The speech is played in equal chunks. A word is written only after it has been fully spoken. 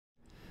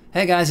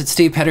Hey guys, it's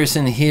Steve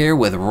Pedersen here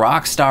with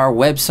Rockstar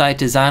Website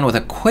Design with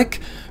a quick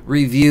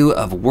review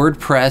of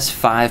WordPress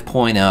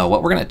 5.0.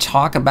 What we're going to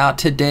talk about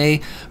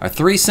today are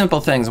three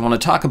simple things. I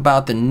want to talk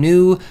about the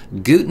new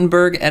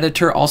Gutenberg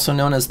Editor, also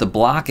known as the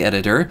block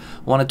editor.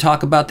 I want to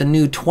talk about the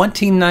new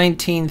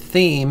 2019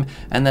 theme,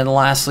 and then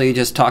lastly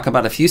just talk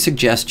about a few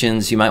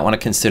suggestions you might want to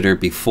consider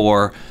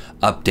before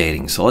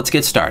updating. So let's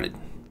get started.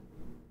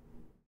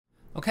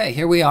 Okay,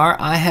 here we are.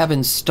 I have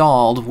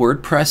installed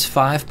WordPress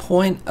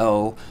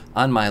 5.0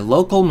 on my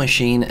local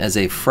machine as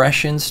a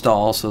fresh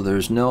install, so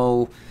there's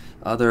no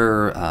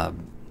other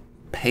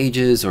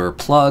pages or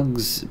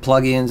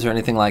plugins or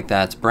anything like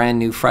that. It's brand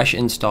new, fresh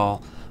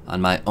install on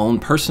my own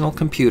personal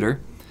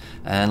computer.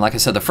 And like I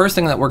said, the first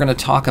thing that we're going to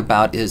talk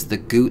about is the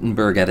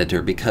Gutenberg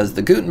Editor, because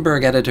the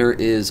Gutenberg Editor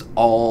is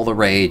all the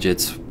rage.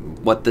 It's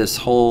what this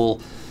whole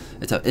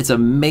It's a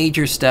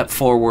major step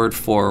forward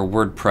for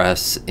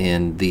WordPress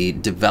in the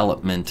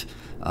development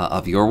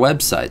of your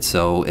website,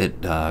 so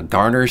it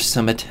garners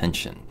some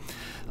attention.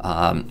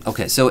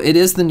 Okay, so it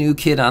is the new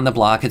kid on the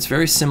block. It's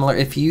very similar.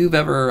 If you've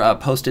ever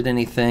posted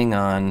anything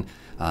on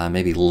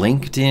maybe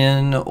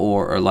LinkedIn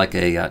or like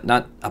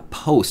not a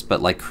post,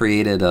 but like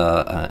created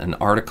an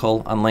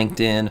article on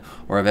LinkedIn,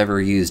 or have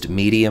ever used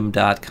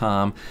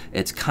medium.com,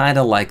 it's kind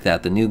of like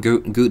that. The new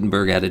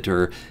Gutenberg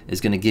Editor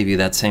is going to give you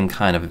that same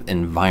kind of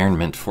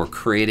environment for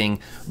creating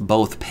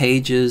both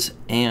pages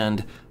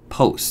and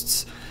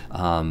posts.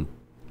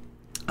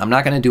 I'm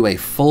not going to do a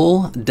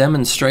full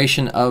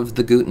demonstration of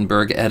the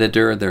Gutenberg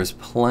Editor. There's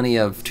plenty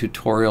of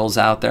tutorials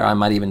out there. I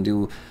might even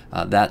do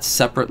that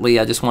separately.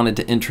 I just wanted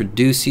to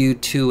introduce you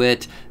to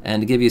it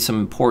and to give you some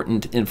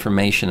important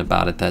information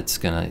about it that's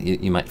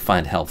you might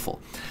find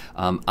helpful.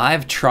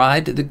 I've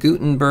tried the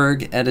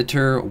Gutenberg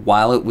Editor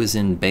while it was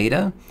in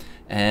beta,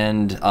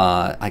 and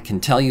I can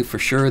tell you for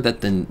sure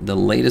that the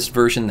latest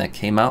version that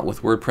came out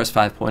with WordPress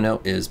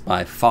 5.0 is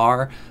by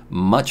far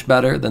much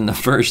better than the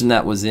version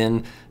that was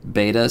in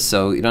beta,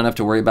 so you don't have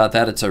to worry about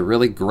that. It's a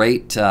really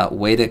great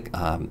way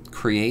to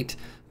create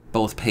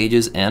both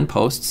pages and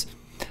posts.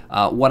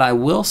 What I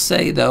will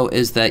say though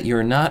is that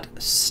you're not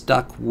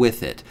stuck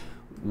with it.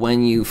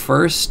 When you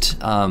first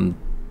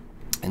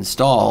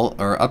install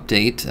or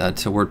update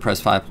to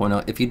WordPress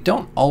 5.0, if you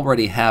don't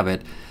already have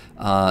it,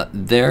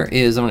 there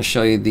is, I'm going to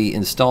show you the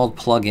installed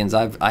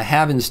plugins. I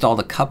have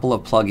installed a couple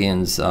of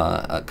plugins,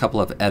 a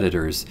couple of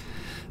editors,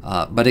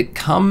 but it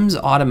comes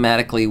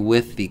automatically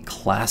with the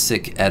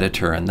classic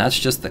editor, and that's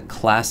just the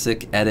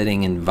classic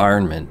editing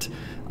environment.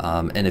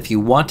 And if you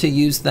want to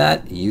use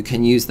that, you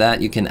can use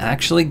that. You can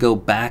actually go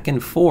back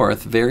and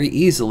forth very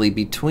easily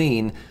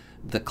between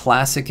the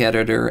classic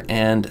editor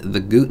and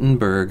the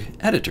Gutenberg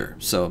Editor.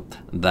 So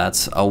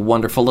that's a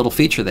wonderful little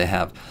feature they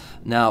have.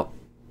 Now,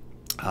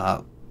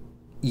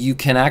 you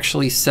can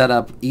actually set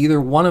up either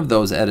one of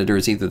those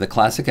editors, either the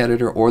classic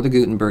editor or the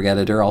Gutenberg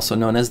Editor, also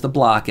known as the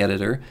block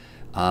editor,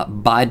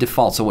 by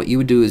default. So what you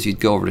would do is you'd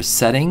go over to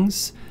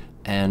Settings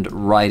and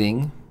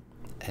Writing,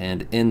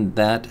 and in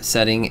that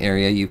setting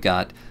area you've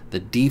got the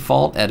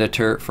default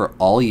editor for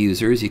all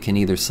users. You can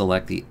either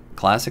select the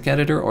classic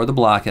editor or the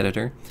block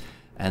editor,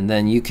 and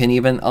then you can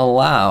even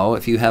allow,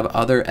 if you have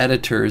other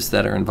editors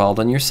that are involved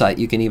on your site,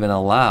 you can even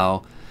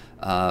allow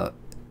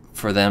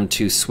for them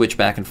to switch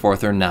back and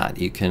forth or not.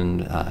 You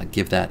can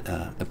give that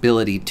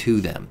ability to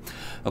them.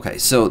 Okay,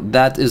 so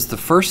that is the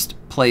first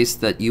place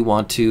that you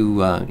want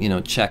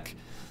to check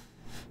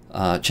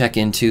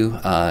into.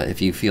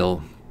 If you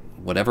feel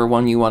whatever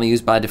one you want to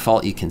use by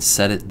default, you can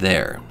set it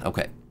there.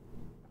 Okay.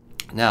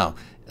 Now,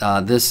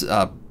 this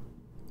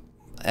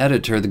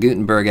editor, the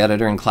Gutenberg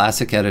Editor and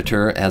Classic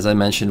Editor, as I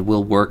mentioned,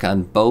 will work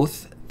on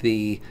both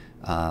the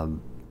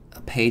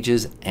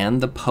pages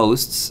and the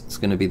posts. It's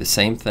going to be the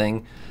same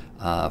thing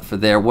for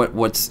there.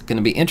 What's going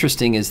to be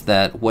interesting is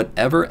that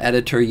whatever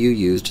editor you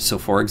used, so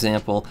for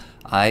example,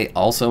 I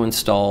also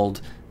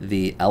installed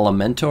the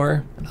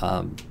Elementor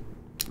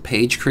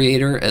page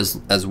creator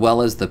as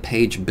well as the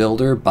page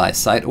builder by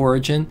Site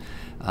Origin,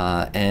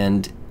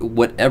 and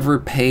whatever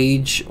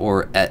page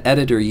or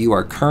editor you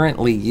are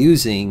currently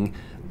using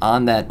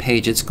on that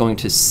page, it's going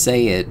to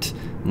say it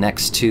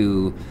next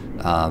to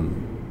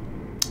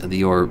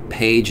your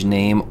page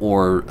name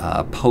or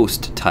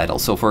post title.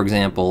 So for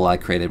example, I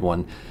created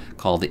one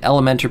called the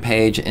Elementor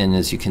page, and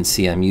as you can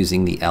see, I'm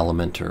using the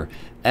Elementor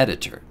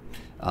editor.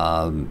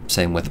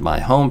 Same with my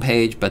home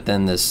page, but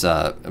then this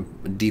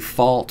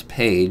default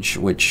page,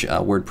 which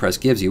WordPress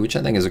gives you, which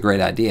I think is a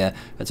great idea.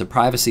 It's a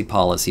privacy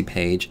policy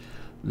page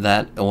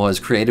that was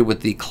created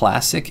with the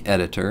classic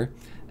editor,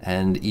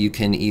 and you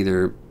can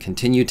either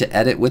continue to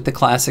edit with the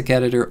classic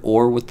editor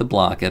or with the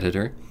block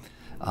editor.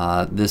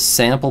 This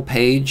sample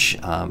page,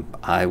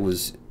 I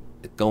was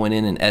going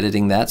in and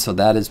editing that, so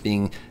that is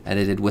being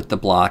edited with the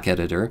block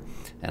editor,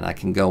 and I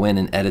can go in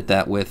and edit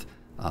that with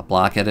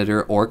block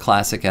editor or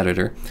classic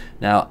editor.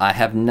 Now, I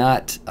have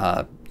not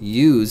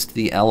used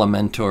the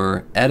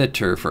Elementor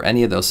editor for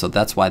any of those, so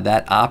that's why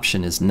that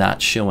option is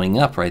not showing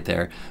up right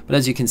there. But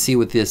as you can see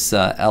with this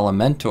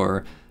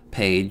Elementor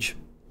page,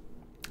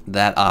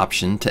 that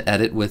option to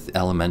edit with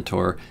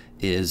Elementor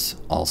is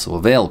also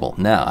available.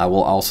 Now, I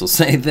will also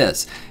say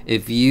this.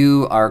 If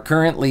you are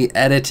currently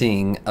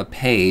editing a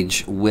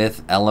page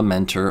with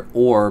Elementor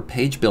or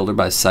Page Builder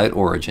by Site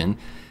Origin,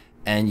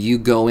 and you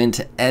go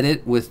into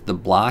edit with the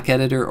block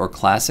editor or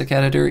classic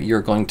editor,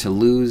 you're going to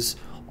lose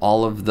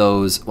all of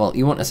those. Well,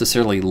 you won't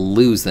necessarily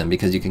lose them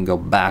because you can go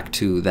back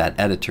to that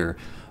editor,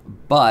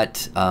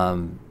 but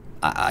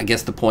I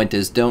guess the point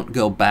is don't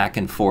go back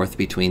and forth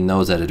between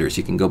those editors.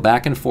 You can go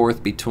back and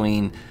forth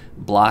between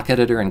block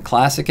editor and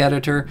classic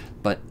editor,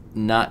 but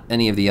not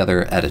any of the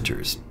other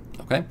editors.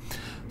 Okay,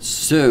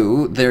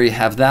 so there you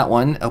have that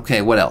one.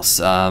 Okay, what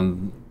else?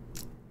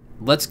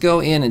 Let's go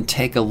in and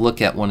take a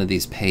look at one of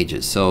these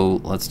pages.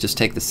 So let's just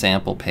take the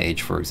sample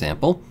page, for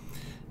example,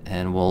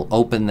 and we'll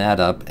open that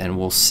up and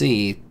we'll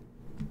see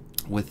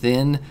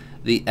within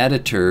the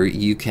editor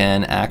you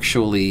can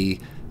actually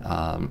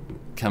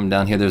come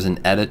down here. There's an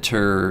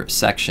editor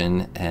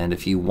section, and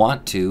if you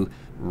want to,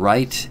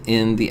 right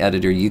in the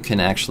editor you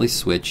can actually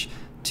switch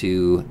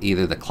to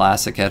either the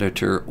classic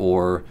editor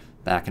or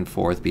back and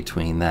forth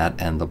between that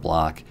and the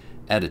block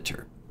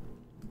editor.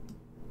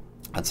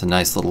 That's a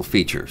nice little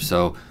feature.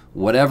 So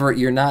whatever,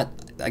 you're not,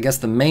 I guess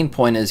the main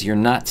point is you're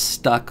not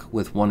stuck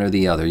with one or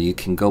the other. You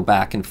can go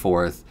back and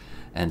forth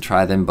and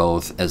try them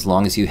both as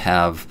long as you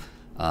have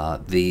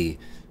the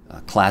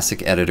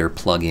classic editor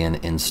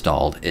plugin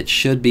installed. It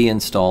should be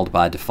installed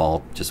by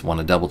default. Just want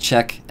to double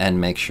check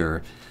and make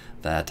sure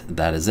that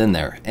that is in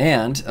there.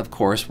 And of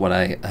course, what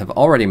I have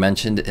already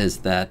mentioned is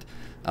that,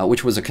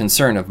 which was a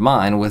concern of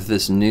mine with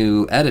this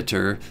new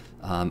editor,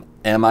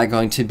 am I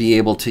going to be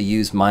able to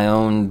use my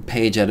own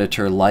page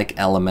editor like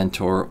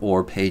Elementor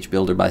or Page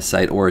Builder by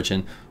Site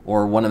Origin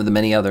or one of the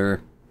many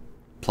other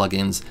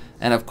plugins?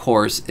 And of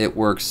course, it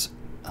works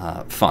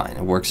fine.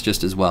 It works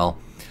just as well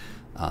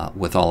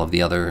with all of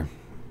the other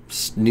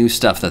new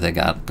stuff that they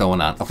got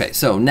going on. Okay,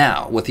 so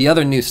now with the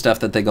other new stuff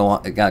that they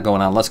got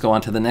going on, let's go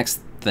on to the next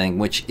thing,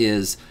 which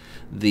is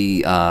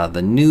the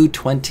new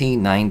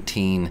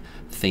 2019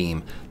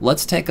 theme.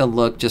 Let's take a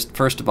look just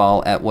first of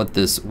all at what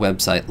this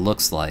website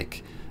looks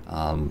like.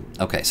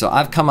 Okay, so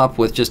I've come up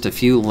with just a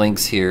few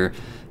links here.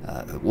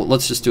 Well,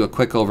 let's just do a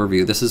quick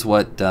overview. This is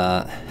what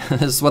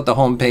this is what the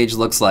home page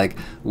looks like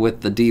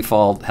with the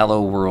default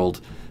Hello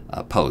World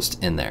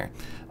post in there.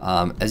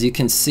 As you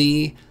can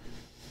see,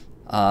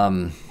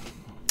 I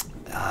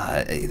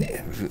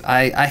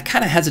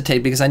kind of hesitate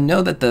because I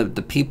know that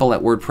the people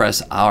at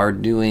WordPress are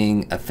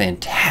doing a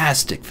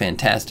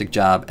fantastic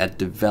job at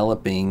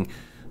developing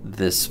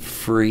this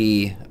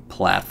free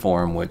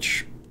platform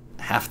which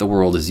half the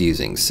world is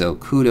using. So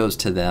kudos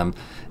to them,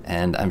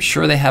 and I'm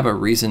sure they have a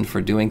reason for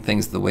doing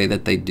things the way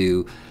that they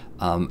do.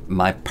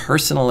 My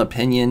personal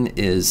opinion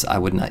is I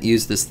would not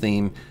use this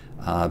theme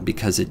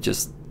because it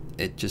just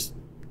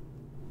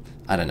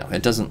I don't know,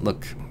 it doesn't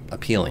look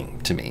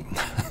appealing to me.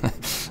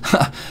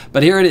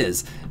 But here it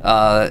is.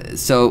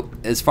 So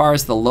as far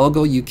as the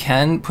logo, you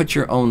can put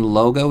your own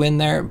logo in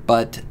there,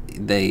 but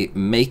they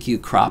make you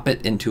crop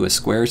it into a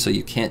square, so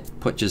you can't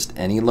put just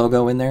any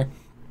logo in there.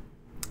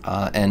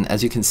 And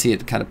as you can see,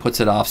 it kind of puts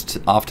it off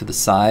to the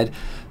side.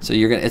 So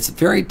you're gonna, it's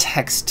very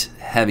text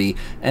heavy.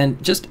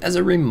 And just as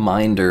a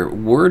reminder,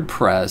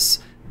 WordPress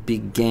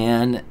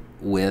began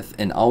with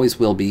and always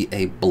will be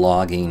a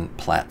blogging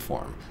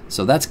platform.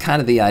 So that's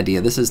kind of the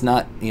idea. This is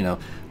not, you know,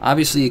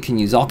 obviously you can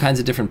use all kinds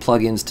of different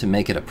plugins to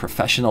make it a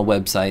professional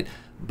website,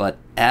 but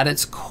at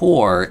its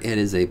core, it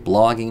is a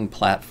blogging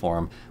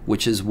platform,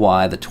 which is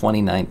why the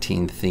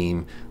 2019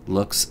 theme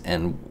looks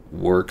and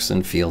works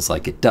and feels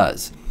like it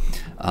does.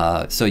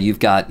 So you've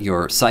got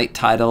your site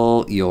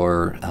title,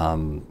 your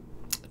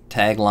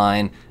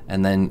tagline,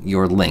 and then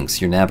your links.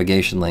 Your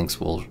navigation links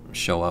will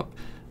show up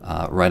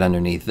right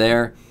underneath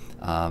there.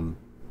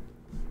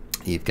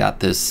 You've got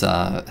this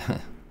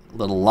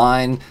little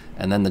line,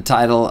 and then the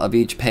title of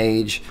each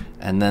page,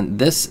 and then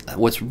this.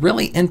 What's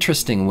really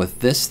interesting with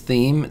this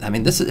theme, I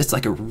mean, it's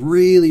like a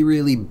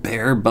really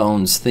bare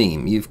bones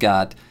theme. You've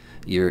got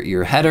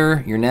your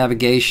header, your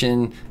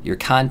navigation, your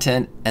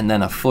content, and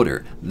then a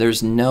footer.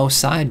 There's no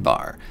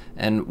sidebar.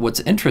 And what's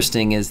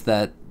interesting is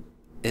that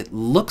it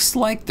looks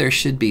like there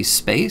should be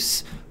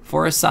space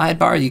for a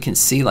sidebar. You can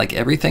see like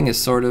everything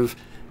is sort of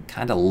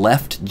kind of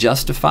left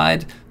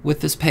justified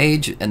with this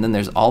page, and then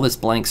there's all this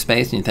blank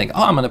space, and you think,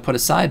 oh, I'm going to put a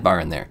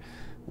sidebar in there.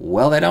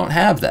 Well, they don't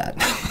have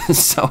that.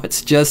 So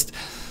it's just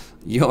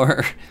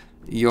your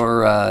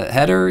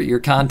header, your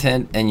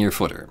content, and your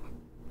footer.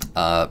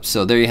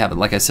 So there you have it.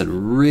 Like I said,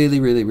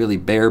 really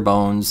bare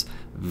bones,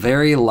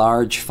 very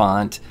large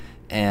font.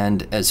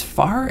 And as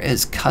far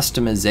as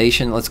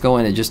customization, let's go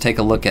in and just take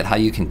a look at how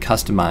you can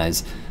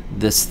customize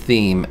this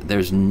theme.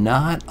 There's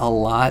not a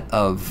lot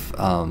of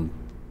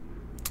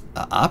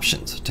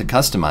options to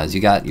customize.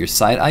 You got your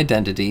site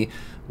identity,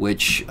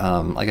 which,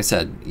 like I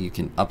said, you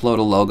can upload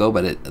a logo,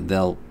 but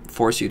they'll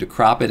force you to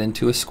crop it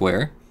into a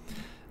square.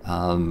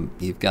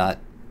 You've got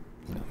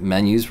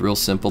menus, real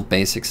simple,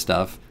 basic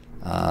stuff.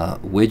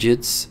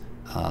 Widgets,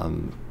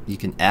 you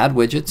can add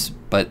widgets,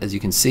 but as you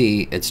can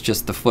see, it's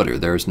just the footer.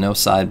 There's no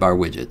sidebar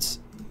widgets.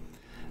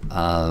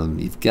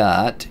 You've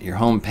got your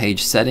home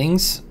page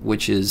settings,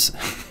 which is,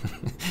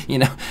 you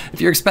know,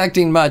 if you're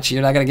expecting much,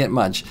 you're not going to get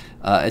much.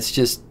 It's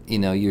just, you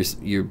know,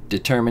 you're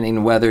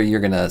determining whether you're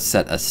going to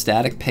set a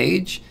static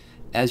page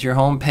as your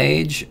home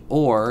page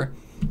or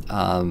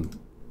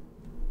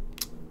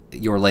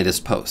your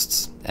latest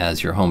posts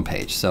as your home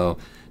page. So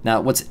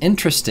now what's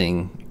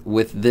interesting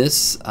with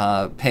this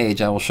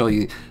page, I will show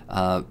you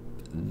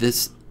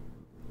this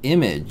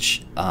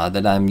image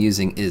that I'm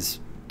using is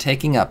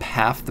taking up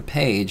half the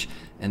page,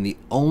 and the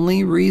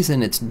only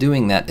reason it's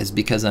doing that is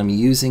because I'm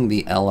using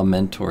the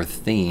Elementor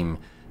theme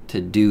to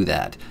do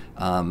that.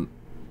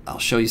 I'll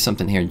show you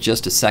something here in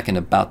just a second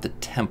about the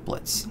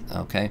templates,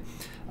 okay?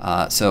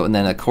 And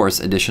then of course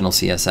additional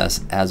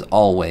CSS as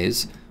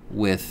always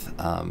with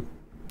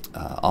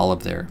all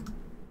of their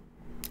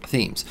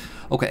themes.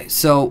 Okay,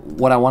 so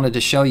what I wanted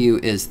to show you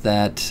is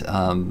that,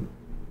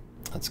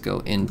 let's go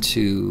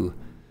into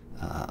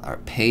our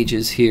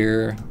pages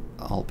here,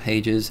 all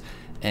pages,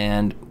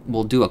 and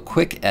we'll do a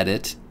quick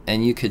edit,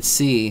 and you could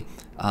see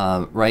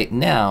right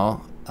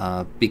now,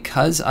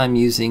 because I'm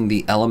using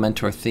the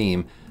Elementor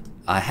theme,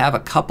 I have a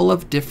couple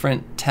of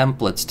different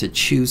templates to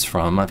choose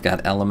from. I've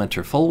got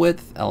Elementor full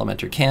width,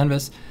 Elementor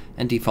canvas,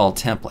 and default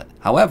template.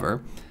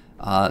 However,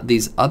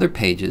 these other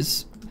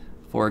pages,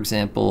 for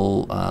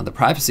example, the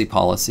privacy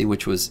policy,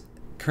 which was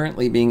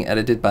currently being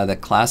edited by the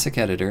classic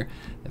editor,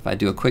 if I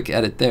do a quick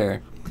edit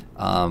there,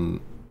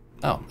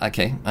 oh,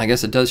 okay, I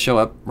guess it does show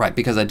up, right,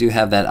 because I do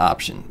have that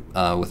option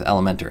with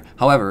Elementor.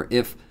 However,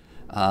 if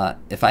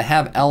I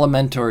have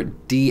Elementor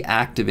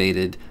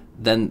deactivated,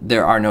 then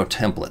there are no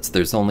templates.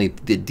 There's only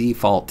the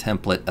default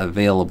template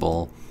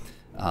available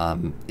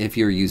if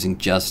you're using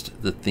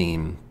just the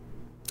theme.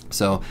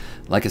 So,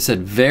 like I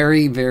said,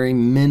 very, very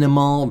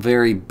minimal,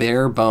 very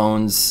bare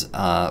bones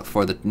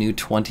for the new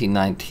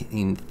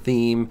 2019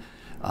 theme.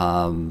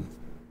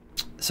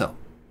 So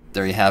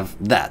there you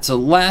have that. So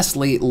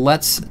lastly,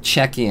 let's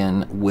check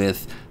in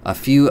with a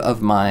few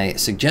of my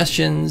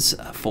suggestions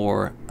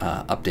for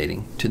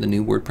updating to the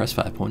new WordPress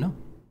 5.0.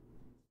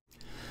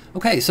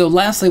 Okay, so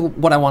lastly,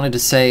 what I wanted to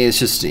say is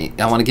just,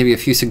 I want to give you a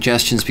few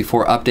suggestions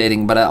before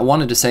updating, but I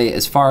wanted to say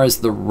as far as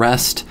the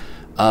rest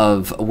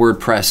of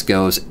WordPress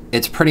goes,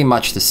 it's pretty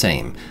much the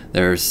same.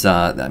 There's,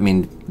 I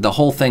mean, the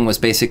whole thing was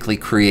basically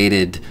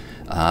created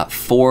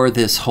for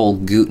this whole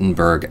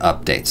Gutenberg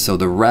update. So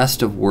the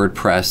rest of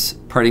WordPress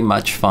pretty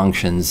much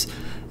functions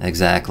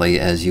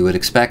exactly as you would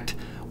expect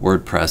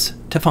WordPress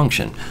to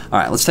function. All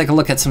right, let's take a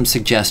look at some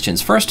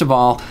suggestions. First of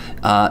all,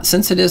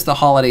 since it is the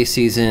holiday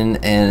season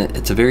and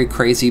it's a very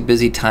crazy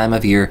busy time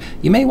of year,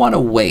 you may want to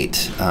wait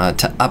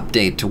to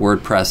update to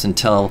WordPress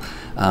until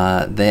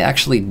they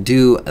actually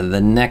do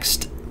the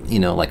next, you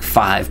know, like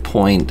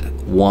 5.1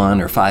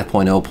 or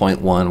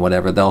 5.0.1,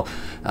 whatever. They'll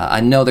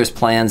I know there's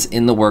plans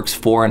in the works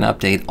for an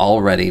update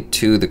already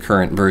to the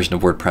current version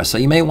of WordPress, so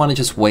you may want to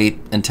just wait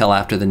until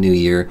after the new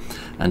year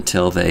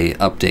until they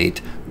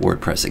update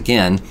WordPress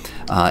again.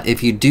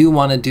 If you do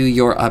want to do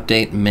your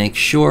update, make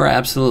sure,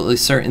 absolutely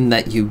certain,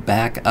 that you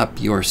back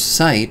up your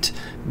site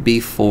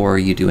before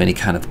you do any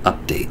kind of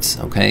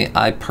updates, okay?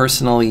 I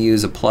personally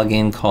use a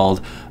plugin called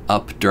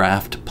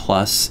Updraft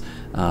Plus,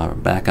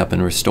 Backup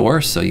and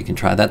Restore, so you can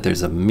try that.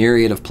 There's a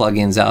myriad of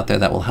plugins out there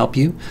that will help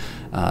you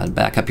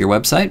back up your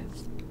website.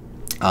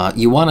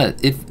 You want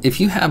to, if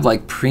you have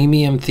like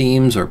premium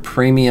themes or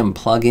premium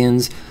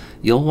plugins,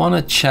 you'll want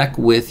to check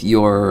with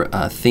your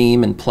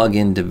theme and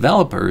plugin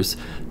developers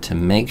to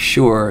make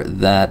sure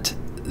that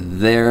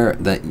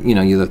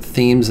the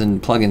themes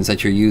and plugins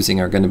that you're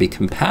using are going to be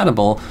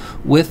compatible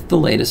with the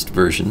latest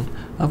version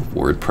of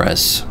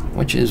WordPress,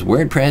 which is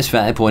WordPress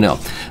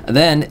 5.0.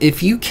 Then,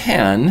 if you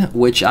can,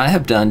 which I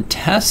have done,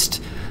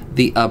 test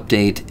the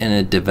update in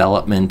a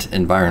development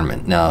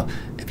environment. Now,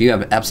 if you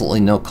have absolutely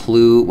no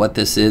clue what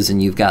this is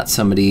and you've got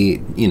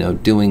somebody, you know,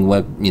 doing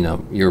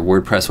your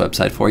WordPress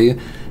website for you,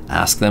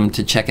 ask them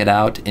to check it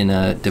out in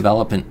a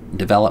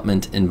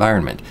development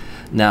environment.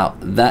 Now,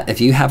 that if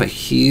you have a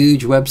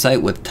huge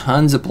website with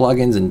tons of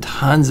plugins and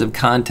tons of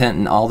content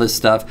and all this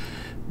stuff,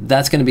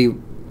 that's going to be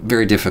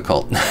very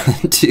difficult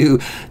to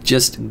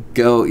just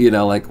go, you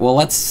know, like, well,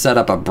 let's set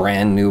up a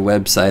brand new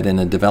website in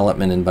a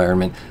development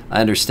environment.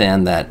 I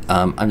understand that.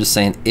 I'm just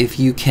saying, if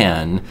you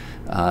can,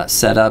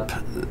 set up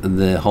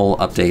the whole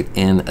update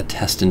in a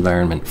test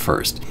environment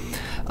first.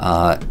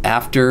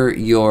 After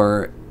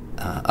your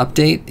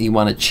update, you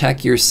want to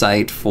check your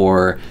site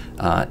for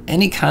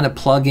any kind of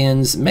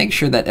plugins. Make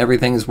sure that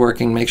everything is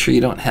working. Make sure you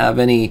don't have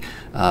any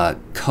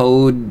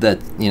code that,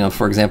 you know,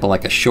 for example,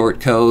 like a short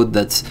code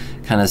that's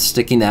kind of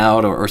sticking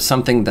out, or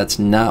something that's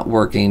not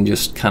working.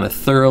 Just kind of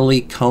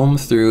thoroughly comb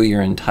through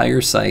your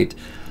entire site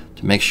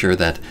to make sure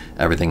that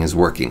everything is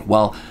working.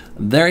 Well,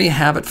 there you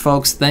have it,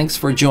 folks. Thanks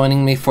for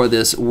joining me for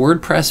this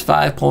WordPress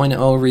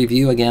 5.0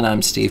 review. Again,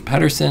 I'm Steve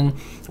Pedersen.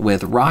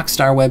 with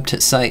Rockstar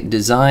website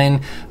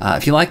design.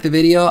 If you like the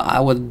video,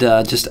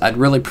 I'd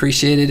really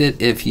appreciate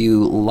it if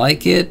you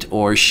like it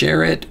or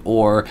share it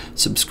or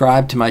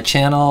subscribe to my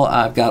channel.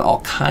 I've got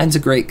all kinds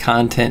of great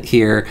content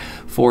here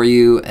for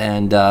you,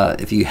 and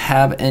if you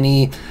have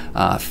any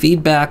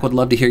feedback, would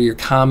love to hear your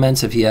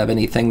comments. If you have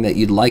anything that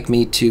you'd like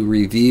me to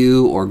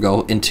review or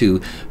go into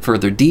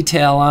further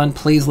detail on,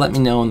 please let me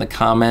know in the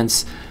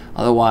comments.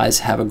 Otherwise,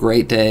 have a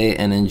great day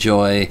and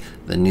enjoy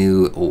the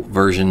new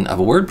version of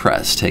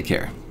WordPress. Take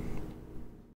care.